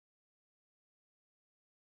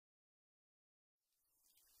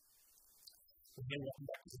Again, welcome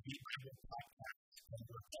back to the ReBible podcast. And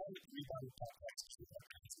we're all at ReBible podcast to our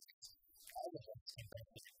guys. All of us can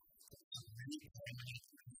benefit from some really primary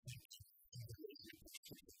things in the relationship with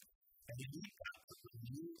Jesus. And we need that to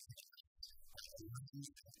renew and allow you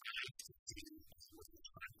to guide to see what we're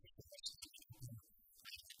trying to do.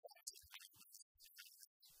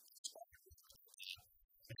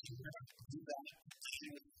 If you want to do that, you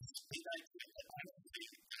need that that I don't think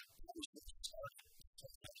that was the start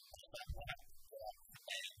of that one.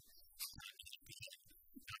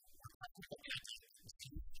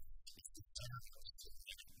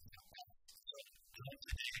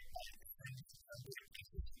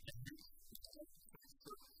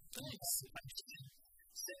 Thanks.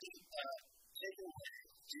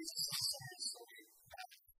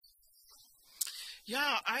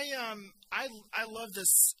 Yeah, I love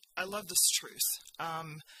this. I love this truth.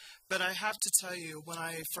 But I have to tell you, when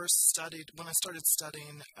I started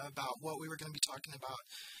studying about what we were going to be talking about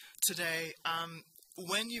today,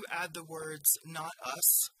 when you add the words "not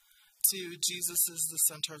us" to Jesus is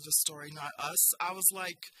the center of the story, not us, I was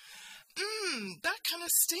like, that kind of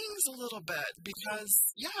stings a little bit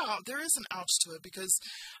because, yeah, there is an ouch to it because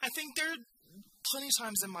I think there are plenty of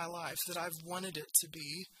times in my life that I've wanted it to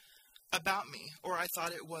be about me, or I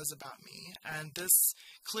thought it was about me, and this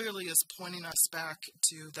clearly is pointing us back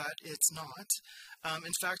to that it's not.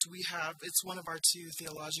 In fact, it's one of our two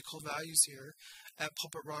theological values here at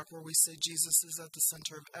Pulpit Rock where we say Jesus is at the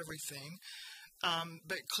center of everything.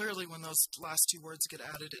 But clearly when those last two words get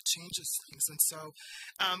added, it changes things. And so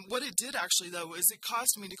what it did actually, though, is it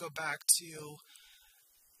caused me to go back to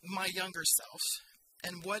my younger self.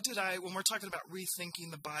 And when we're talking about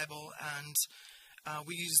rethinking the Bible, and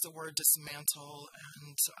we use the word dismantle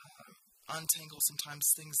and untangle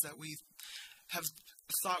sometimes things that we have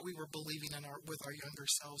thought we were believing with our younger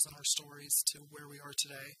selves and our stories to where we are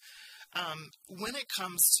today. When it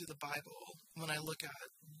comes to the Bible, when I look at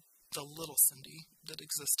the little Cindy that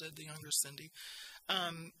existed, the younger Cindy,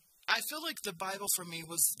 I feel like the Bible for me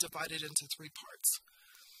was divided into three parts.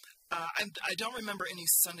 I don't remember any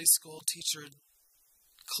Sunday school teacher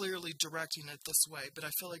clearly directing it this way, but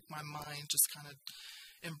I feel like my mind just kind of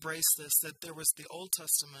embraced this, that there was the Old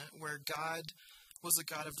Testament where God was a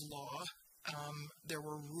God of law. There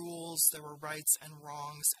were rules, there were rights and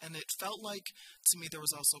wrongs, and it felt like, to me, there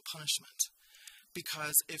was also punishment.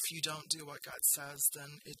 Because if you don't do what God says,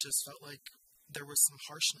 then it just felt like there was some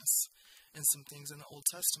harshness in some things in the Old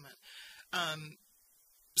Testament.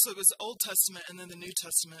 So it was the Old Testament and then the New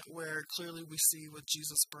Testament where clearly we see with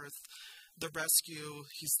Jesus' birth, the rescue,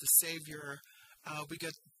 he's the Savior. We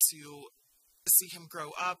get to see him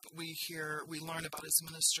grow up. We learn about his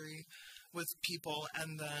ministry with people,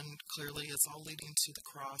 and then clearly it's all leading to the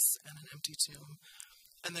cross and an empty tomb.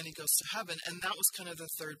 And then he goes to heaven. And that was kind of the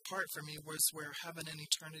third part for me, was where heaven and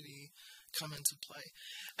eternity come into play.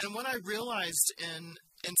 And what I realized in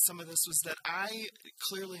some of this was that I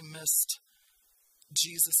clearly missed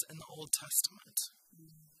Jesus in the Old Testament.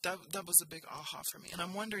 That was a big aha for me. And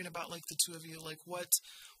I'm wondering about, like, the two of you, like, what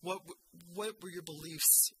were your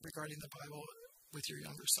beliefs regarding the Bible with your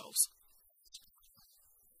younger selves?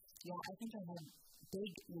 Yeah, I think I had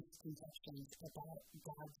big misconceptions about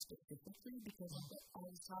God specifically because of what I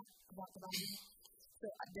was taught about the Bible. So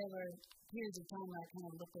there were periods of time where I kind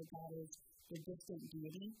of looked at God as the distant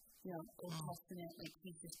deity, Old Testament, like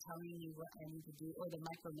he's just telling me what I need to do, or the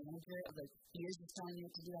micromanager of like, here's just telling me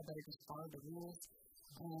what to do, I better just follow the rules.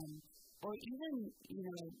 Or even,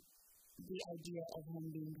 the idea of him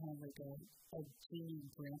being kind of like a genie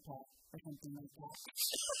grandpa or something like that.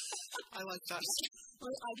 I like that.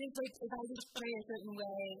 Well, I just like, if I just pray a certain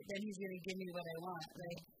way, then he's going to give me what I want,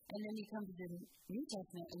 right? And then you come to the New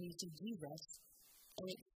Testament and you see Jesus, and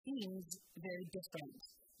it seems very different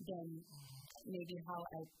than maybe how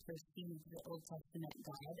I perceived the Old Testament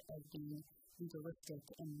God as being legalistic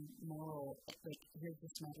and moral, like here's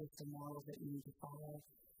this my list of morals that you need to follow.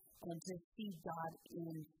 And to see God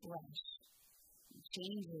in flesh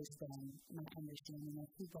changes then my understanding of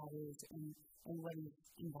who God is and what he's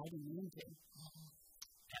inviting me into.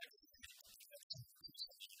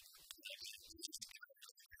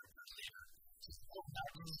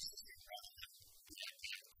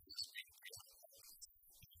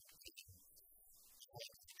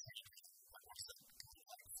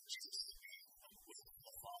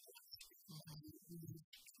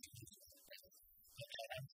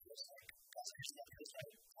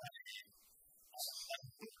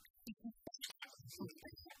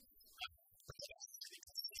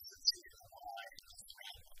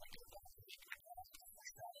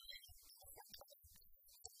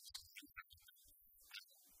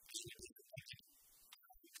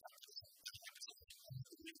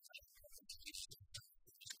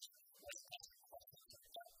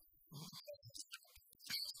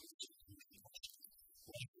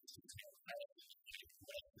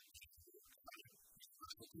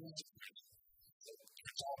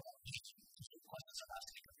 It's all about me. The questions I'm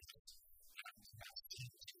asking are because I'm asking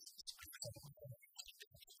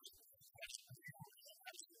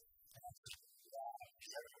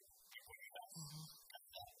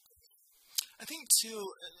I think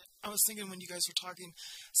too, I was thinking when you guys were talking,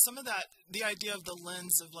 some of that, the idea of the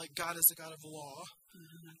lens of like God is a God of law,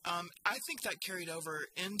 I think that carried over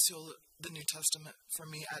into the New Testament for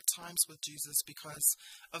me at times with Jesus because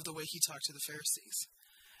of the way he talked to the Pharisees.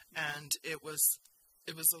 And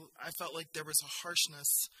I felt like there was a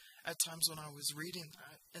harshness at times when I was reading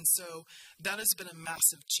that. And so that has been a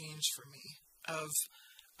massive change for me of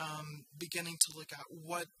beginning to look at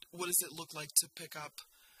what does it look like to pick up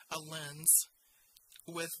a lens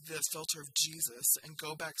with the filter of Jesus and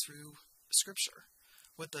go back through Scripture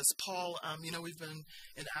with this. Paul, we've been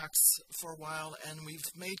in Acts for a while, and we've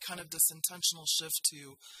made kind of this intentional shift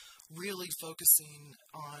to really focusing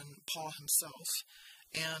on Paul himself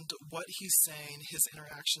and what he's saying, his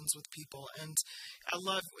interactions with people. And I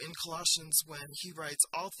love in Colossians when he writes,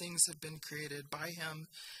 all things have been created by him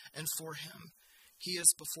and for him. He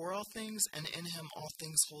is before all things, and in him all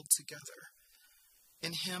things hold together.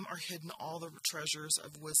 In him are hidden all the treasures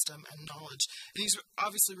of wisdom and knowledge. And he's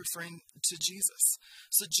obviously referring to Jesus.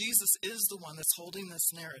 So Jesus is the one that's holding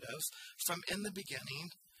this narrative from in the beginning,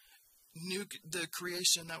 the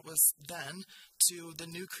creation that was then, to the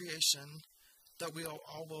new creation that we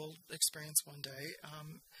all will experience one day.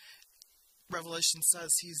 Revelation says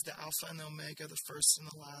he's the Alpha and the Omega, the first and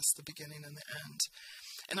the last, the beginning and the end.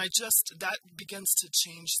 And that begins to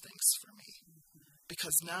change things for me.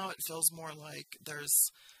 Because now it feels more like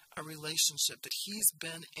there's a relationship that he's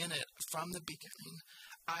been in it from the beginning.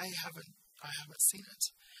 I haven't seen it.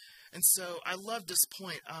 And so I love this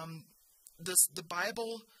point. The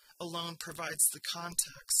Bible alone provides the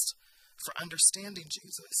context for understanding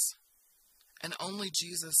Jesus. And only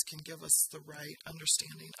Jesus can give us the right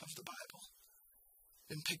understanding of the Bible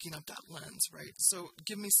and picking up that lens, right? So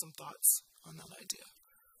give me some thoughts on that idea.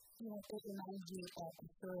 It reminds me of a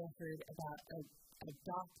story I heard about a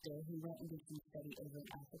doctor who went and did some study over in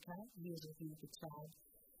Africa. He was working with a child,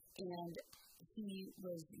 and he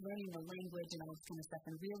was learning the language and all this kind of stuff,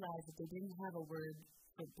 and realized that they didn't have a word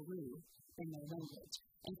for blue in their language.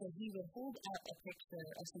 And so he would hold up a picture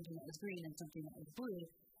of something that was green and something that was blue,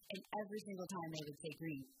 and every single time they would say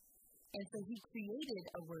green. And so he created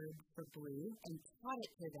a word for blue and taught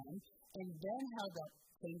it to them, and then held up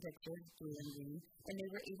same pictures, blue and green, and they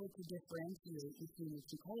were able to differentiate between the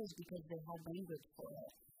two colors because they had language for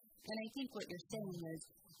it. And I think what you're saying is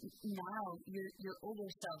now your older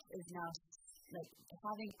self is now like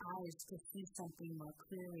having eyes to see something more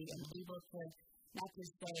clearly and able to not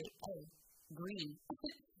just say, oh, green,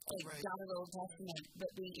 like God of the Old Testament, but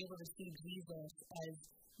being able to see Jesus as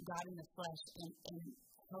God in the flesh and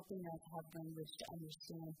helping us have language to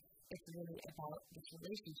understand it's really about this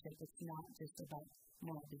relationship. It's not just about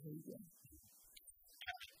moral behavior.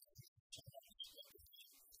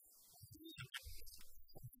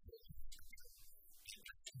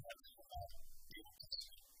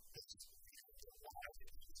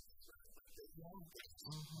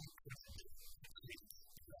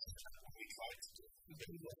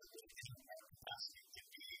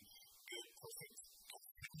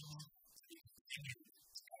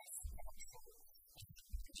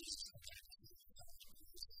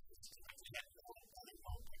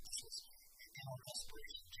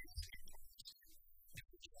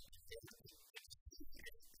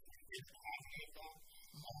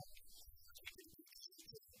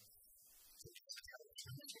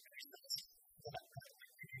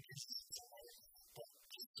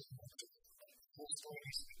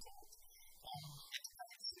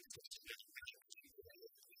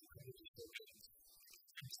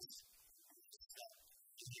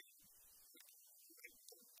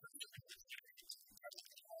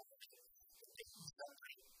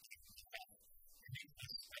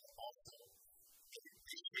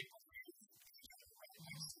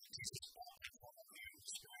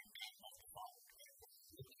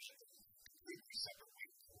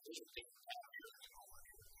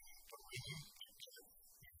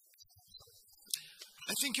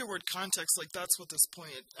 I think your word context, like that's what this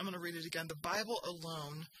point, I'm going to read it again. The Bible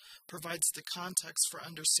alone provides the context for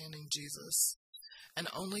understanding Jesus, and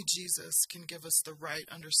only Jesus can give us the right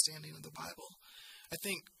understanding of the Bible. I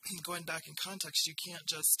think going back in context, you can't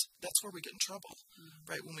just, that's where we get in trouble,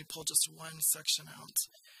 right? When we pull just one section out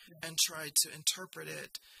and try to interpret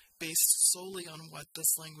it based solely on what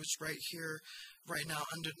this language right here, right now,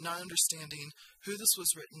 not understanding who this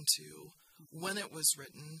was written to, when it was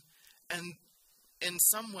written, and in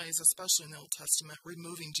some ways, especially in the Old Testament,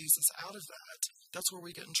 removing Jesus out of that. that's where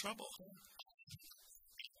we get in trouble.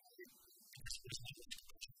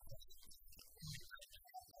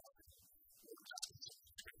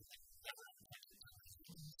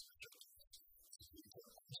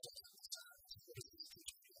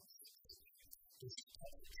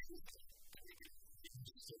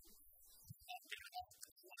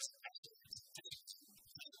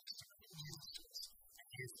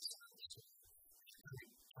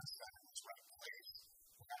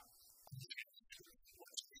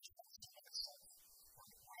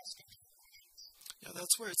 Yeah,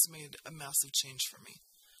 that's where it's made a massive change for me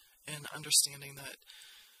in understanding that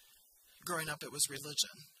growing up it was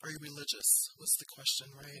religion. Are you religious was the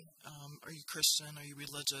question, right? Are you Christian? Are you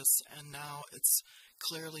religious? And now it's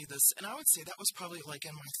clearly this, and I would say that was probably like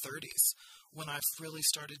in my 30s when I've really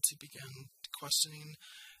started to begin questioning,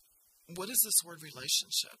 what is this word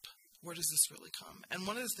relationship? Where does this really come? And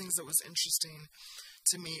one of the things that was interesting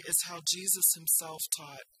to me is how Jesus himself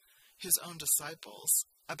taught his own disciples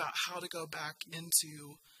about how to go back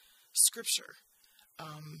into Scripture.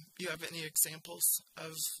 You have any examples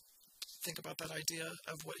of, think about that idea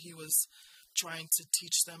of what he was trying to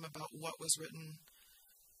teach them about what was written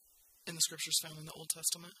in the Scriptures found in the Old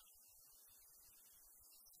Testament?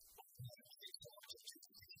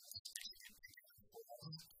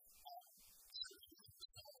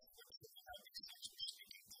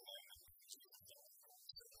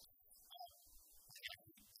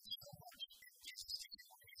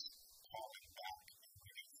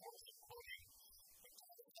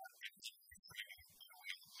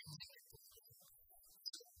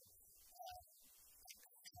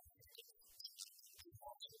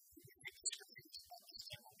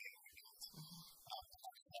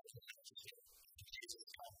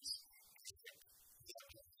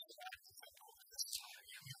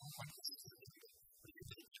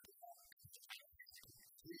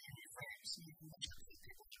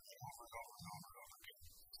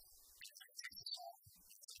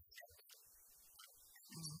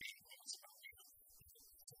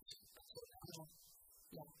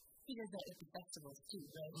 He does that at the festivals too,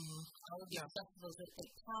 right? All of the festivals, at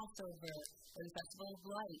Passover, or the Festival of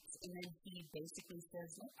Lights, and then he basically says,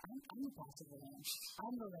 look, I'm the Passover Lamb.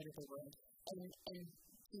 I'm the light of the world. And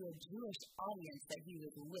to a Jewish audience that he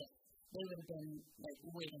was with, they would have been like,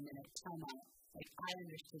 wait a minute, time out. Like, I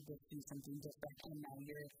understood this to be something different, and now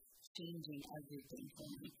you're changing everything for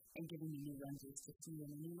me and giving me new lenses to see in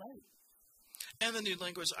a new light. And the new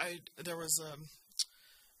language, there was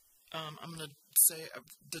I'm going to say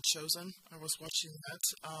The Chosen. I was watching that.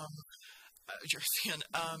 You're a fan.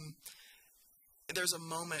 There's a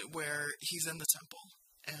moment where he's in the temple,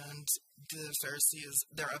 and the Pharisees,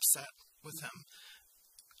 they're upset with him,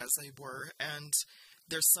 as they were, and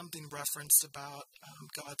there's something referenced about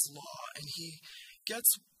God's law, and he gets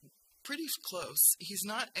pretty close. He's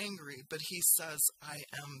not angry, but he says, I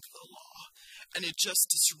am the law. And it just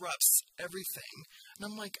disrupts everything. And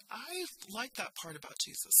I'm like, I like that part about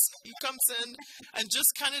Jesus. He comes in and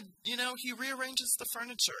just kind of, he rearranges the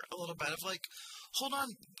furniture a little bit of like, hold on,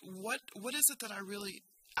 what is it that I really,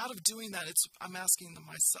 out of doing that, I'm asking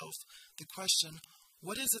myself the question,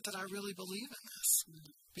 what is it that I really believe in this?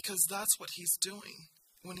 Because that's what he's doing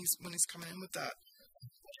when he's coming in with that.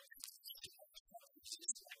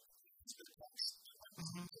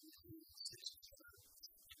 Mm-hmm.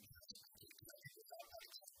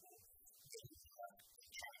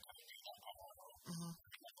 Mm-hmm.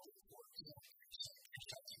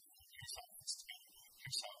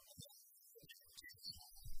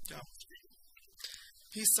 Yeah.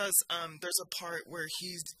 He says there's a part where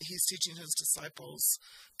he's teaching his disciples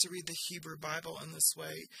to read the Hebrew Bible in this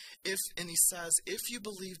way. And he says, if you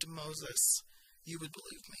believed Moses, you would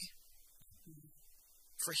believe me,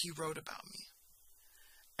 for he wrote about me.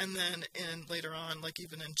 And then later on, like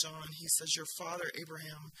even in John, he says, your father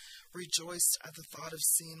Abraham rejoiced at the thought of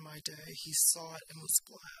seeing my day. He saw it and was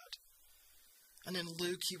glad. And in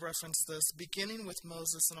Luke, he referenced this, beginning with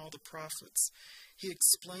Moses and all the prophets. He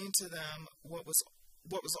explained to them what was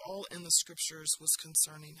all in the scriptures was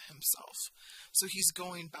concerning himself. So he's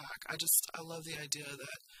going back. I love the idea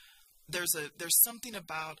that there's something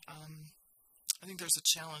about, I think there's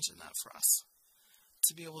a challenge in that for us,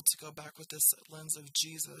 to be able to go back with this lens of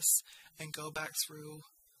Jesus and go back through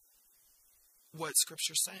what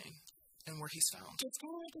Scripture's saying and where he's found. It's kind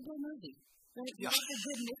of like a good movie. Right? Yeah. Like a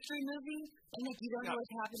good mystery movie, and like you don't know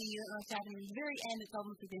what's happening, you don't know what's happening. At the very end, it's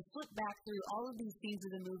almost like they flip back through all of these scenes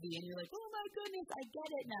of the movie, and you're like, oh my goodness, I get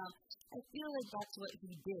it now. I feel like that's what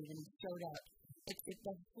he did when he showed up. It's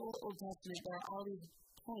the whole Old Testament. There are all these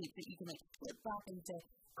points that you can like flip back into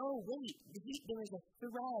oh, wait, there was a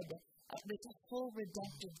thread, this whole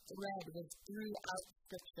redemptive thread was throughout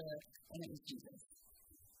Scripture, and it was Jesus.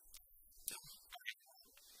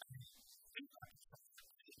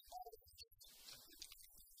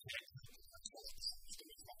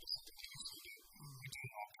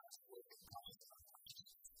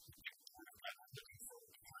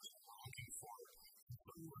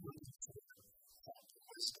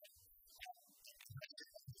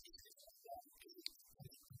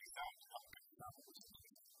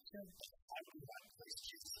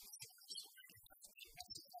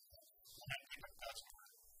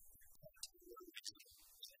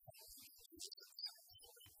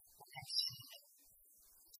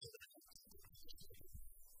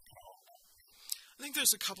 I think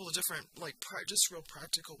there's a couple of different, just real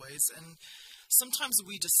practical ways. And sometimes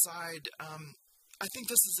we decide, I think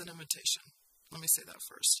this is an invitation. Let me say that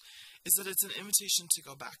first, is that it's an invitation to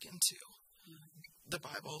go back into the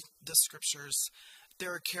Bible, the Scriptures.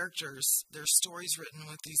 There are characters, there are stories written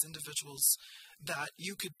with these individuals that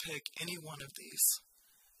you could pick any one of these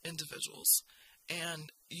individuals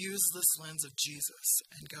and use this lens of Jesus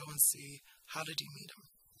and go and see, how did he meet him?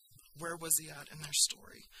 Where was he at in their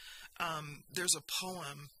story? There's a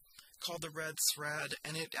poem called The Red Thread,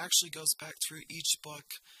 and it actually goes back through each book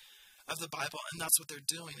of the Bible, and that's what they're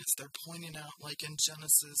doing, is they're pointing out, like in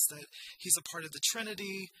Genesis, that he's a part of the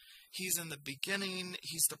Trinity, he's in the beginning,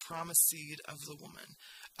 he's the promised seed of the woman.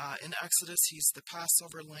 In Exodus, he's the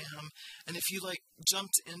Passover lamb, and if you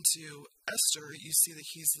jumped into Esther, you see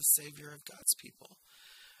that he's the savior of God's people.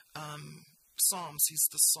 Psalms, he's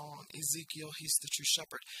the song. Ezekiel, he's the true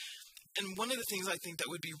shepherd. And one of the things I think that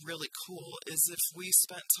would be really cool is if we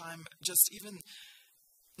spent time just even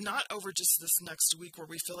not over just this next week where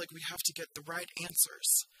we feel like we have to get the right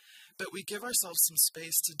answers, but we give ourselves some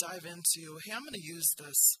space to dive into, hey, I'm going to use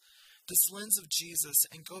this lens of Jesus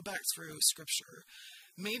and go back through Scripture,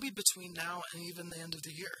 maybe between now and even the end of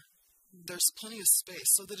the year. There's plenty of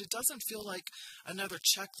space so that it doesn't feel like another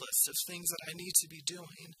checklist of things that I need to be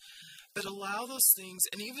doing, but allow those things,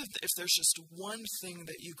 and even if there's just one thing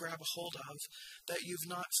that you grab a hold of that you've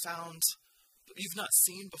not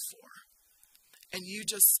seen before, and you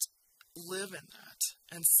just live in that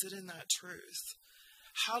and sit in that truth,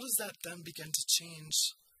 how does that then begin to change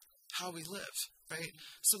how we live, right?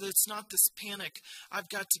 So that it's not this panic, I've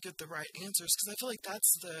got to get the right answers, because I feel like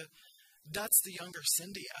that's the younger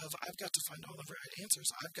Cindy of, I've got to find all the right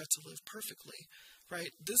answers, I've got to live perfectly,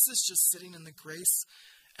 right? This is just sitting in the grace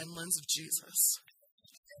and lens of Jesus.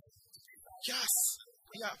 Yes.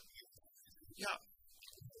 Yeah. Yeah.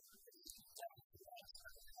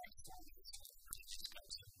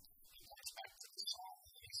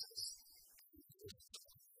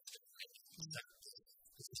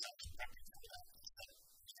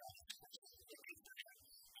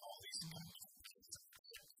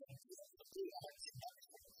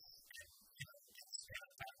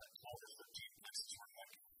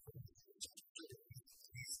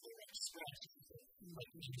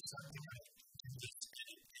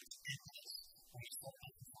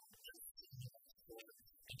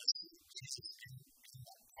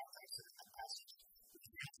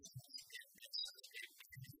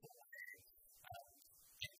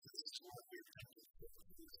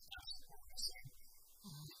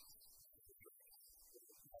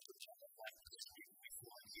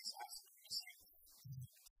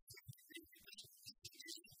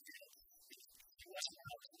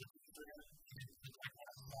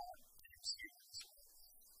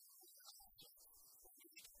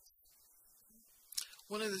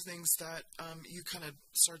 One of the things that you kind of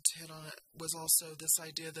started to hit on it was also this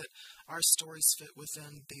idea that our stories fit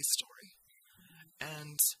within the story.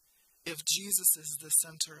 And if Jesus is the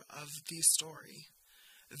center of the story,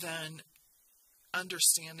 then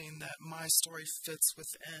understanding that my story fits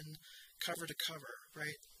within cover to cover,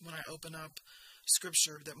 right? When I open up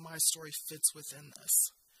Scripture, that my story fits within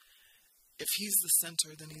this. If he's the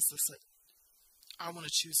center, then he's the center. I want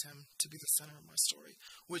to choose him to be the center of my story,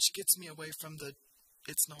 which gets me away from the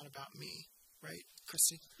it's not about me, right,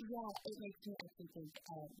 Christy? Yeah, it makes me actually think,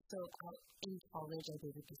 so in college I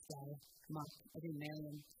dated this guy, Mark. I didn't marry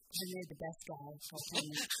him. I married the best guy,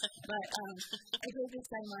 but I dated this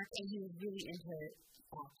guy, Mark, and he was really into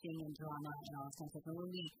acting and drama and all that kind of stuff. And when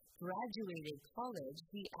we graduated college,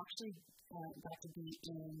 we actually got to be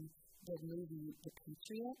in the movie The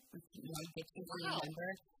Patriot, if you remember.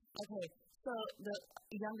 Okay. So the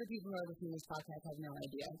younger people who are listening to this podcast have no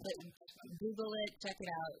idea. But Google it, check it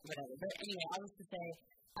out, whatever. But anyway, I was to say,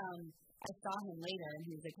 I saw him later, and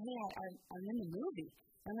he was like, hey, I'm in the movie.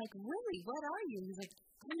 I'm like, really? What are you? And he's like,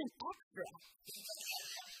 I'm an extra.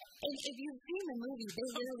 And if you've seen the movie, they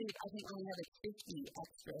literally, I think, only have like 50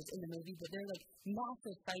 extras in the movie, but they're like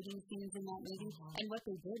massive fighting scenes in that movie. And what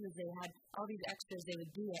they did was they had all these extras, they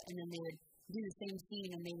would do it, and then they would do the same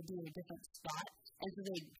scene, and they would do it in a different spot. And so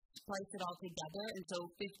they splice it all together, and so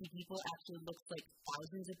 50 people actually looks like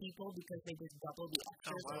thousands of people because they just double the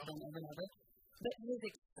extras over and over and over. But his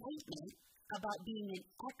excitement about being an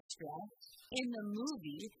extra in the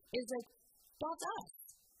movie is like, that's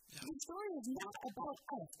us. Yeah. The story is not about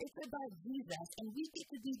us. It's about Jesus, and we get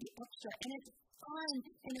to be the extra, and it's fun,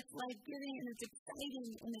 and it's life-giving, and it's exciting,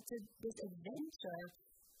 and it's this adventure,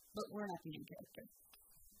 but we're not the main character.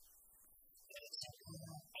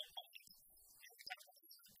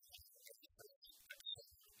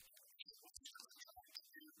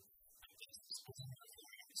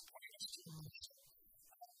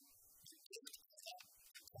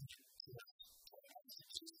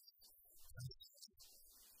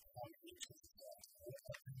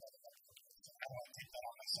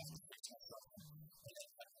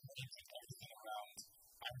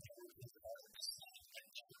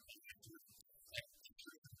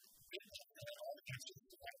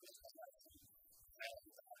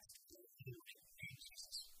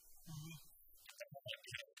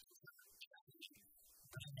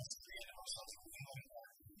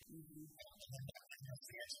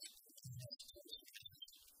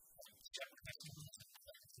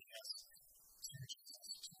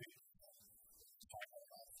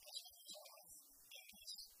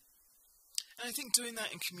 And I think doing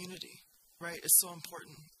that in community, right, is so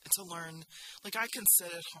important to learn. Like, I can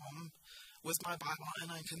sit at home with my Bible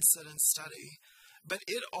and I can sit and study, but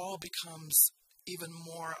it all becomes even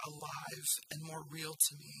more alive and more real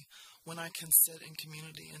to me when I can sit in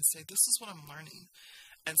community and say, this is what I'm learning.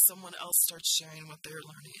 And someone else starts sharing what they're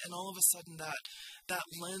learning. And all of a sudden that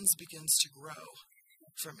lens begins to grow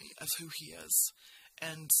for me of who he is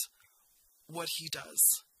and what he does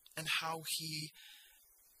and how he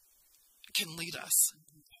can lead us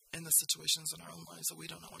in the situations in our own lives that we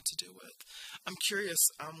don't know what to do with. I'm curious,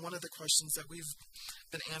 one of the questions that we've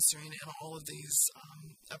been answering in all of these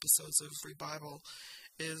episodes of ReBible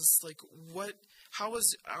is like, how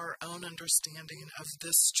is our own understanding of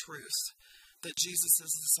this truth, that Jesus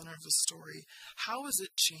is the center of the story, how has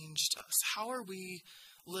it changed us? How are we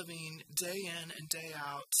living day in and day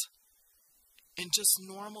out in just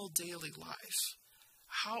normal daily life?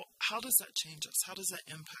 How does that change us? How does that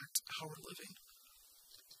impact how we're living?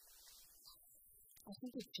 I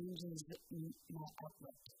think it changes my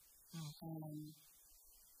outlook.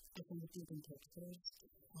 I think it's even pictures.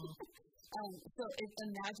 So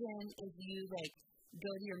imagine if you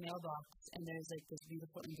go to your mailbox and there's this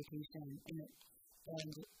beautiful invitation and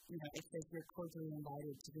it says you're cordially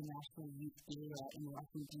invited to the National Youth Gala in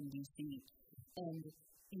Washington, D.C. And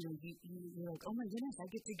you're like, oh my goodness, I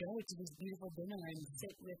get to go to this beautiful dinner and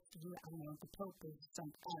sit with, the Pope or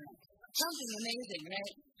something amazing,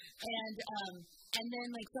 right? And then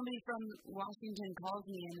somebody from Washington calls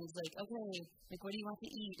me and is like, okay, what do you want to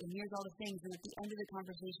eat? And here's all the things. And at the end of the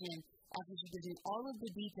conversation, after she gives me all of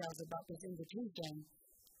the details about this invitation,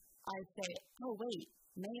 I say, oh wait,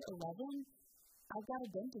 May 11, I've got a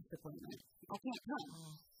dentist appointment. I can't come.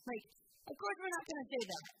 Of course we're not going to say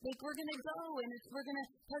that. We're going to go and we're going to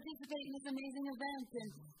participate in this amazing event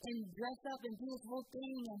and dress up and do this whole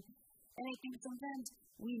thing. And I think sometimes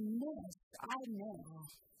we miss,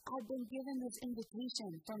 I've been given this invitation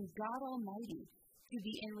from God Almighty to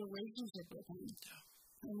be in relationship with Him.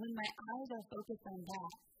 And when my eyes are focused on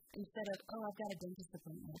that, instead of, oh, I've got a dentist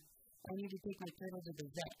appointment, I need to take my turtle to the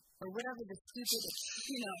vet, or whatever the stupid,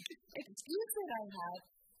 excuse that I have,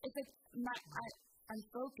 it's I'm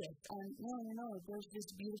focused on, no, there's this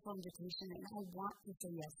beautiful invitation, and I want to say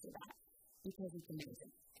yes to that, because it's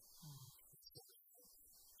amazing.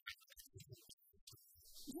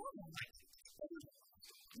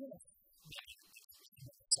 Yeah.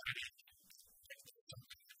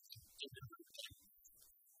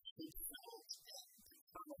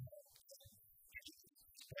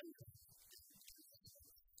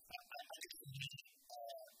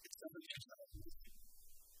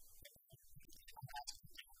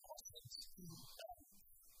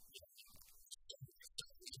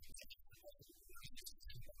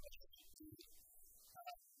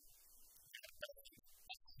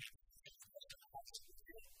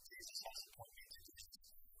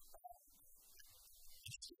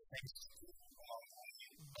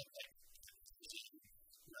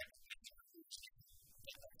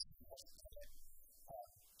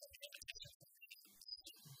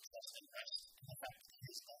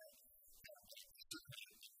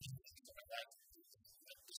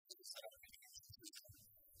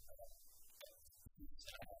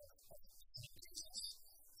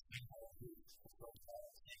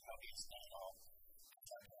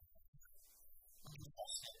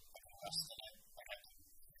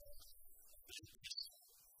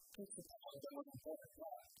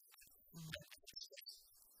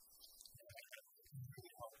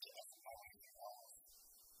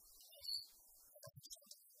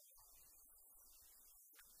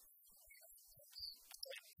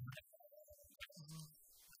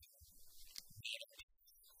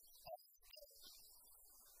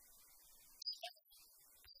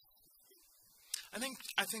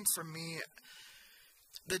 I think for me,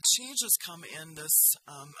 the changes come in this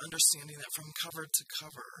understanding that from cover to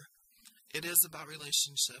cover, it is about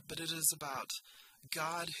relationship, but it is about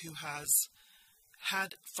God who has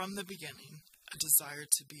had from the beginning a desire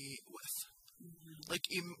to be with. Mm-hmm. Like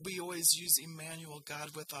we always use Emmanuel,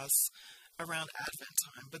 God with us, around Advent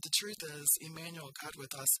time, but the truth is, Emmanuel, God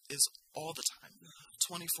with us, is all the time,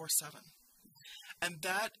 24/7, and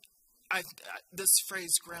that. This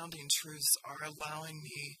phrase, grounding truths, are allowing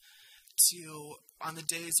me to, on the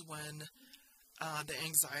days when the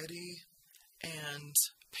anxiety and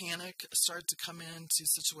panic start to come into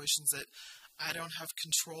situations that I don't have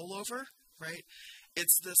control over, right?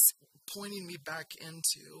 It's this pointing me back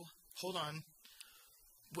into, hold on,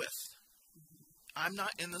 I'm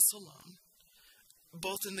not in this alone.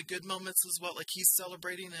 Both in the good moments as well, like he's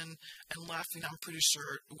celebrating and laughing, I'm pretty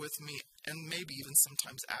sure, with me, and maybe even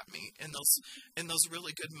sometimes at me in those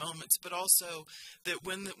really good moments, but also that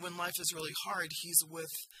when life is really hard, he's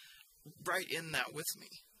right in that with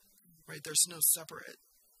me, right? There's no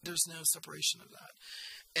separation of that.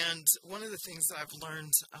 And one of the things that I've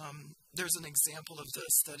learned, there's an example of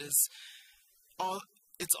this that is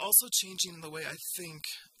it's also changing the way I think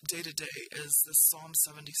day to day, is this Psalm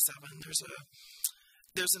 77.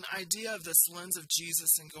 There's an idea of this lens of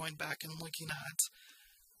Jesus and going back and looking at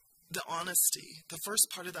the honesty. The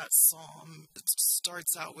first part of that psalm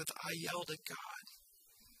starts out with, I yelled at God.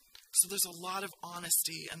 So there's a lot of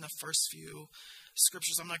honesty in the first few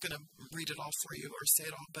scriptures. I'm not going to read it all for you or say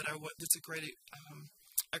it all, but it's a great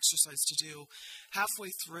exercise to do.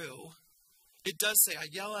 Halfway through, it does say, I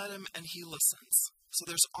yell at him and he listens. So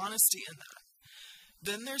there's honesty in that.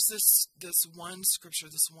 Then there's this one scripture,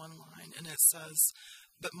 this one line, and it says,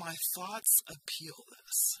 but my thoughts appeal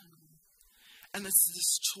this. And it's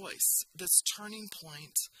this choice, this turning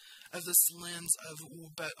point of this lens of,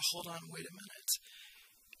 but hold on, wait a minute.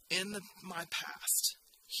 In my past,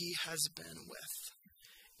 he has been with.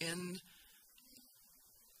 In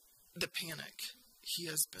the panic, he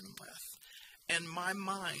has been with. And my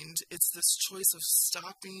mind, it's this choice of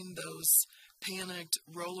stopping those panicked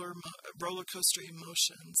roller coaster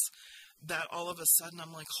emotions that all of a sudden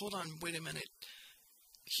I'm like, hold on, wait a minute.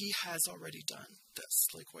 He has already done this,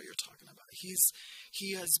 like what you're talking about. He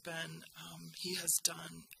has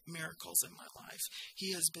done miracles in my life.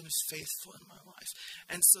 He has been faithful in my life.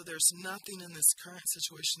 And so there's nothing in this current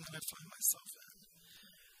situation that I find myself in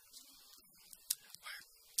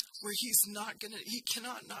where he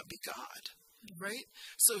cannot not be God, right?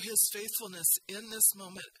 So his faithfulness in this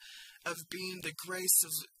moment of being the grace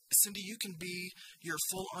of, Cindy, you can be your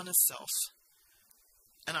full honest self,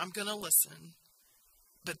 and I'm going to listen.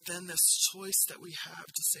 But then this choice that we have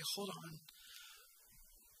to say, hold on,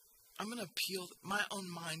 I'm going to appeal, my own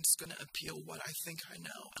mind is going to appeal what I think I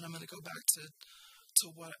know. And I'm going to go back to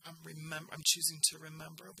what I'm choosing to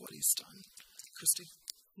remember of what he's done. Christy?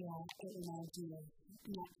 Yeah, it reminds me of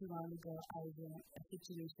not too long ago, I was in a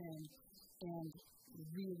situation and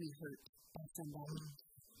really hurt by somebody.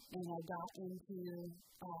 And I got into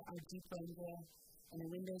our Jeep Wrangler, and the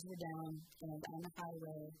windows were down, and on the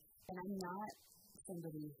highway, and I'm not a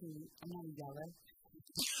yeller.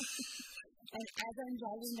 And as I'm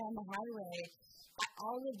driving down the highway,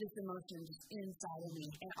 all of this emotion just inside of me,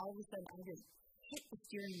 and all of a sudden I just hit the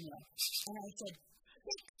steering wheel. And I said,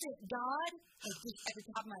 fix it, God, just at the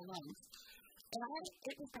top of my lungs. And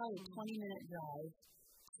it was probably a 20-minute drive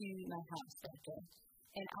to my house that day.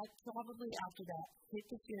 And I probably after that hit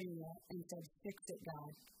the steering wheel and said, fix it,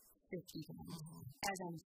 God, 50 times, as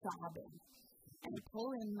I'm sobbing. And I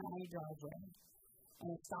pull in my driveway, and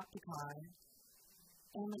I stop the car,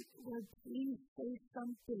 and I'm like, Lord, please say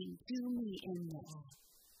something to me in this.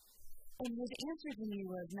 And his answer to me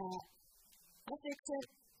was, Matt, I'll fix it.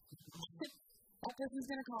 That person's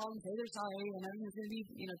going to call and say they're sorry, and everything's going to be,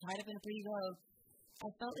 tied up in a pretty bow. I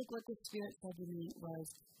felt like what the Spirit said to me was,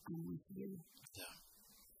 I'm with you. Yeah.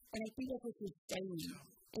 And I think that's what he's saying.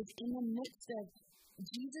 Is in the midst of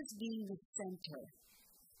Jesus being the center,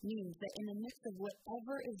 means that in the midst of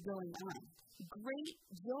whatever is going on, great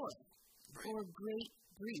joy or great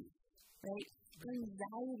grief, right?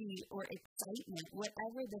 Anxiety or excitement,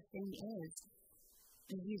 whatever the thing is,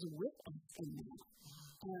 and he's with us in that.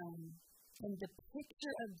 And the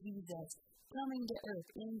picture of Jesus coming to earth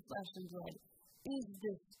in flesh and blood is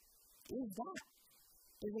that.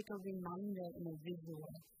 It's like a reminder and a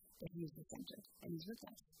visual that he's the center and he's with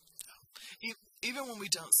us. Even when we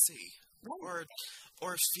don't see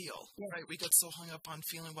or feel, right? We get so hung up on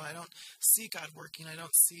feeling. Well, I don't see God working. I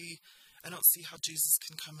don't see how Jesus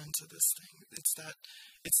can come into this thing. It's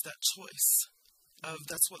that choice of,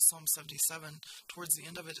 that's what Psalm 77, towards the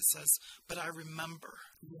end of it, it says, but I remember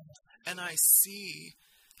and I see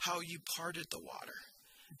how you parted the water.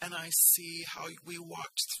 And I see how we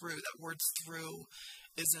walked through. That word through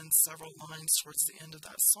is in several lines towards the end of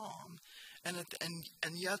that psalm. And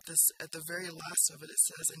yet at the very last of it, it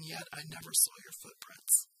says, and yet I never saw your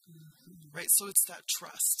footprints. Mm-hmm. Right? So it's that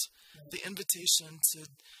trust, the invitation to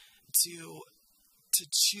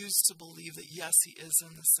choose to believe that, yes, he is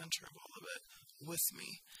in the center of all of it with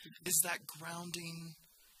me, is that grounding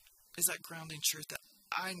truth that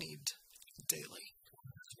I need daily.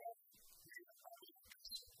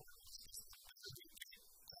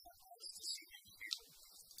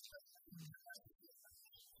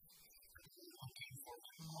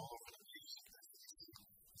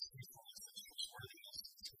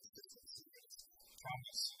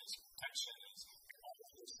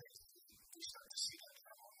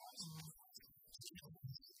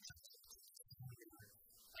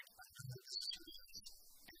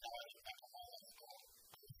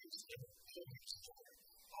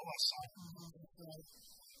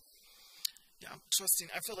 Yeah, trusting.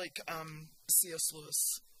 I feel like C.S.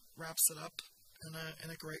 Lewis wraps it up in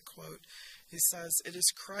a great quote. He says, "It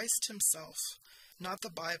is Christ himself, not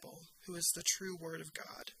the Bible, who is the true word of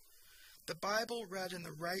God. The Bible, read in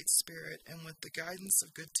the right spirit and with the guidance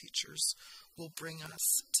of good teachers, will bring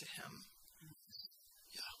us to him."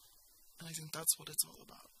 Yeah, and I think that's what it's all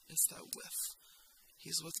about. It's that with.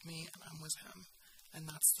 He's with me and I'm with him, and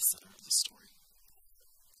that's the center of the story.